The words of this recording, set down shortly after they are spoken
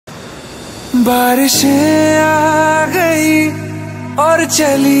बारिशें आ गई और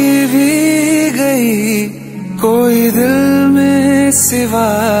चली भी गई, कोई दिल में सिवा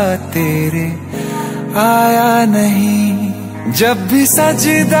तेरे आया नहीं। जब भी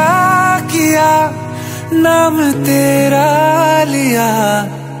सजदा किया नाम तेरा लिया,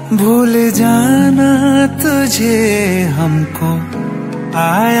 भूल जाना तुझे हमको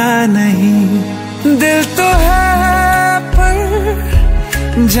आया नहीं। दिल तो है पर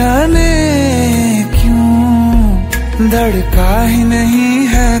जाने क्यों धड़का ही नहीं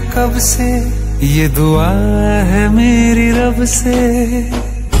है कब से, ये दुआ है मेरी रब से।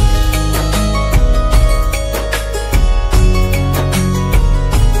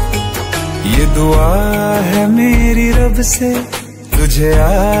 ये दुआ है मेरी रब से, तुझे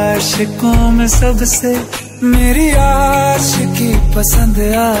आशिकों में सबसे मेरी आशिकी पसंद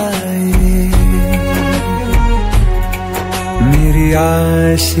आए, मेरी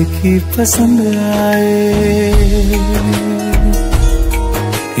आशिकी पसंद आए।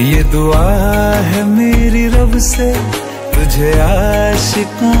 ये दुआ है मेरी रब से, तुझे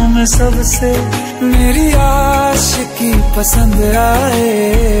आशिकों में सबसे मेरी आशिकी पसंद आए,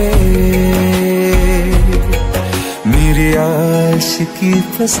 मेरी आशिकी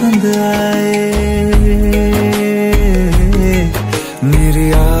पसंद आए,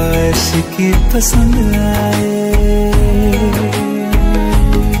 मेरी आशिकी पसंद आए।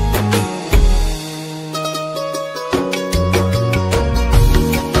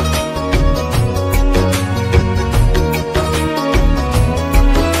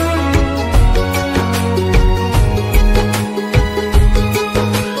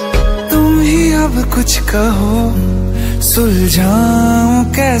 अब कुछ कहो, सुलझाऊं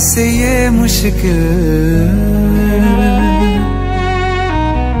कैसे ये मुश्किल,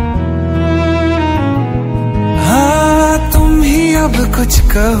 हाँ तुम ही अब कुछ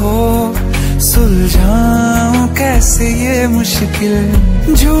कहो, सुलझाऊं कैसे ये मुश्किल।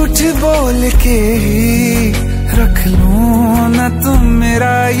 झूठ बोल के ही रख लूं ना तुम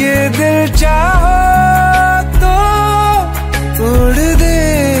मेरा ये दिल, चाहो तो तोड़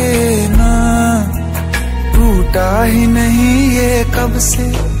देना, टूटा ही नहीं ये कब से।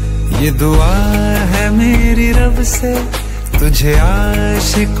 ये दुआ है मेरी रब से, तुझे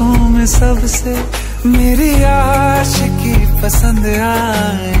आशिकों में सबसे मेरी आशिकी पसंद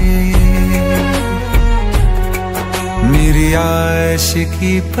आए, मेरी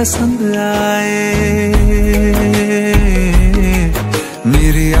आशिकी पसंद आए,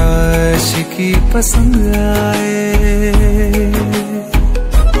 मेरी आशिकी पसंद आए।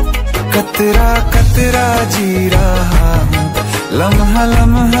 कतरा कतरा जी रहा हूँ, लम्हा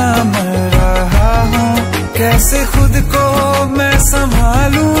लम्हा मर रहा हूँ, कैसे खुद को मैं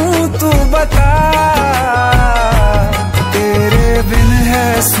संभालूं तू बता। तेरे बिन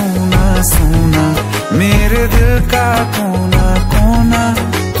है सूना सूना मेरे दिल का कोना कोना,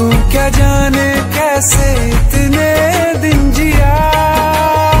 तू क्या जाने कैसे इतने दिन जिया,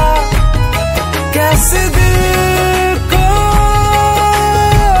 कैसे दिल को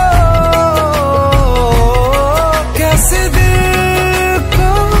कैसे दिल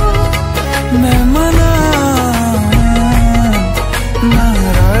को मैं मनाऊं,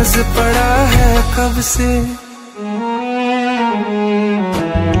 नाराज पड़ा है कब से।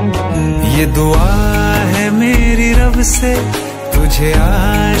 ये दुआ है मेरी रब से, तुझे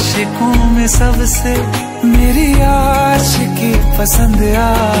आशिकों में सबसे मेरी आशिकी पसंद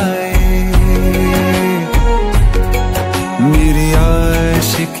आए, मेरी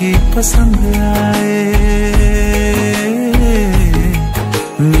आशिकी पसंद आए,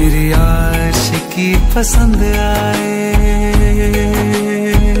 मेरी आशिकी पसंद आए,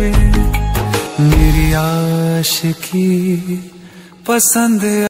 मेरी आशिकी पसंद